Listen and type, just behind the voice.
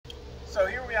So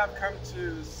here we have come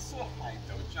to Suhai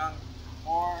Doujiang,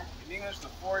 or in English, the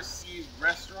Four Seas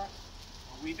Restaurant.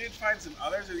 We did find some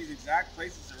others of these exact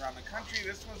places around the country.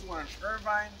 This one's the one in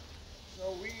Irvine.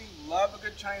 So we love a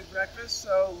good Chinese breakfast,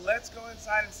 so let's go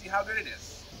inside and see how good it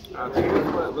is. So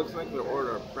here's what it looks like. We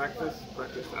order our breakfast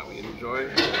that we enjoy.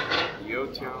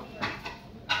 Youtiao,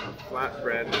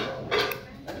 flatbread,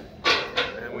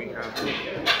 and we have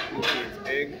it's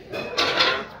egg,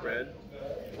 bread,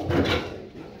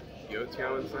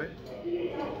 youtiao inside.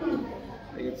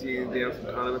 You can see they have some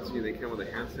condiments here. They come with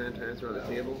a hand sanitizer on the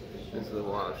table. This is a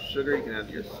lot of sugar. You can add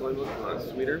your soy milk, a lot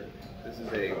sweeter. This is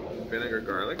a vinegar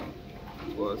garlic,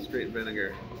 as well as straight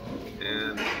vinegar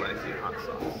and spicy hot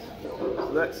sauce. So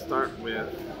let's start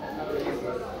with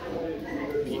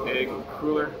the egg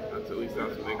cruller. At least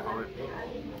that's what they call it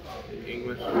in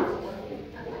English.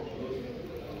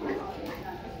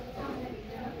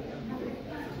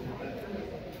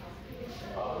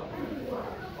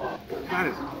 That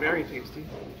is very tasty.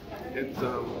 It's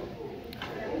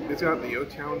got the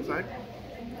youtiao inside.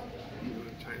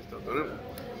 Chinese style donut.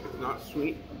 It's not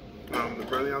sweet. The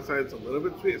bread on the outside is a little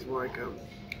bit sweet. It's more like a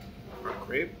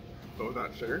crepe, but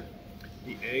without sugar.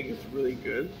 The egg is really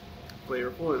good,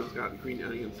 flavorful, and it's got green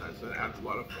onion inside, so that adds a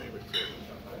lot of flavor to it.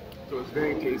 So it's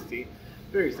very tasty,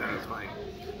 very satisfying.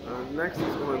 Next,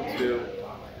 let's go into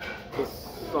the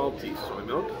salty soy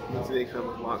milk. You can see they come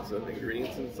with lots of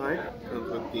ingredients inside. It comes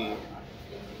with the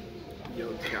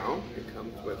youtiao. It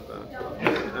comes with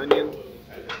an onion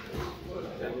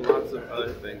and lots of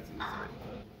other things inside.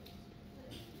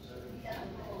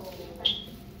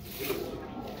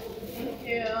 Thank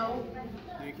you.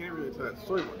 You can't really tell it's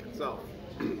soy milk itself.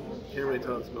 You can't really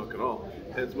tell it's milk at all.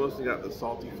 It's mostly got the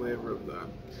salty flavor of the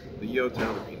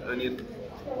youtiao, the green onion,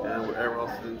 and whatever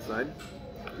else is inside.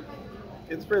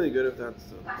 It's fairly good if that's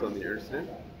something you're interested in.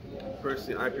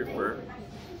 Personally, I prefer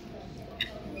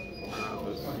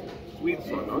the sweet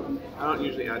soy milk. I don't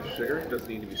usually add sugar, it doesn't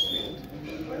need to be sweetened.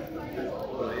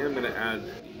 But I am going to add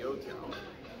the youtiao.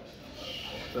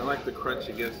 So I like the crunch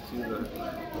it gives to the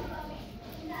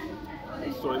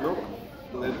soy milk,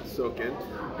 and let it soak in.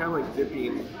 Kind of like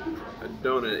dipping a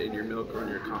donut in your milk or in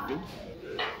your coffee.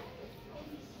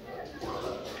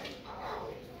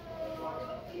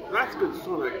 That's good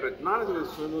soy milk, but not as good as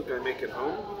soy milk I make at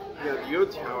home. Yeah, the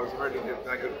youtiao is hard to get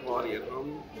that good quality at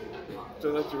home,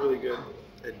 so that's a really good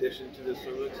addition to this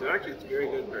soy milk. So actually it's very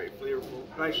good, very flavorful.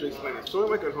 But I should explain it. Soy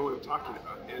milk at home I'm talking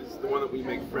about is the one that we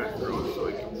make fresh with our own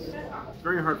soybeans. It's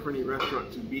very hard for any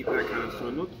restaurant to beat that kind of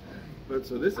soy milk. But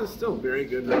so this is still very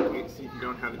good, very tasty if you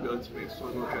don't have the ability to make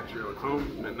soy milk at your own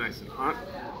home and nice and hot.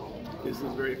 This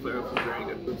is very flavorful, very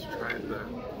good. Let's try the.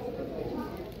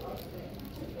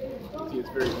 See, it's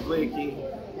very flaky,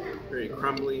 very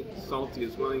crumbly, salty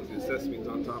as well. You can see the sesame's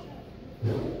on top.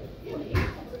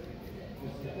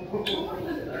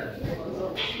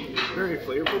 Very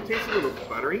flavorful. It tastes a little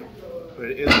buttery, but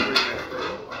it is a very nice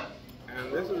flavor.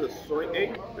 And this is a soy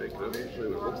egg. I can show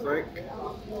you what it looks like.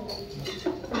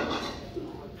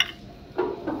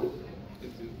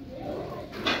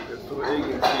 The soy egg, you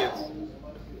can see it's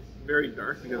very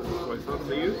dark because of the soy sauce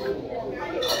they use.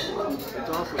 It's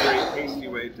also a very tasty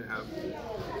way to have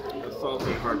a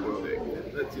salty hard-boiled egg.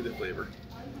 Let's see the flavor.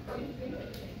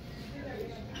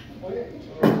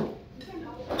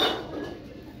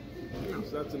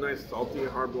 So that's a nice salty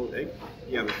hard-boiled egg.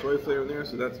 Yeah, the soy flavor in there,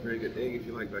 so that's a very good egg if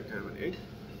you like that kind of an egg.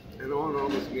 And all in all,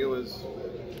 this meal is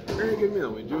a very good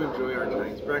meal. We do enjoy our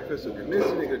Chinese breakfast. So if you're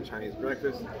missing a good Chinese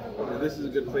breakfast, this is a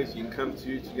good place you can come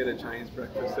to get a Chinese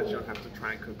breakfast that you don't have to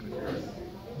try and cook on your own.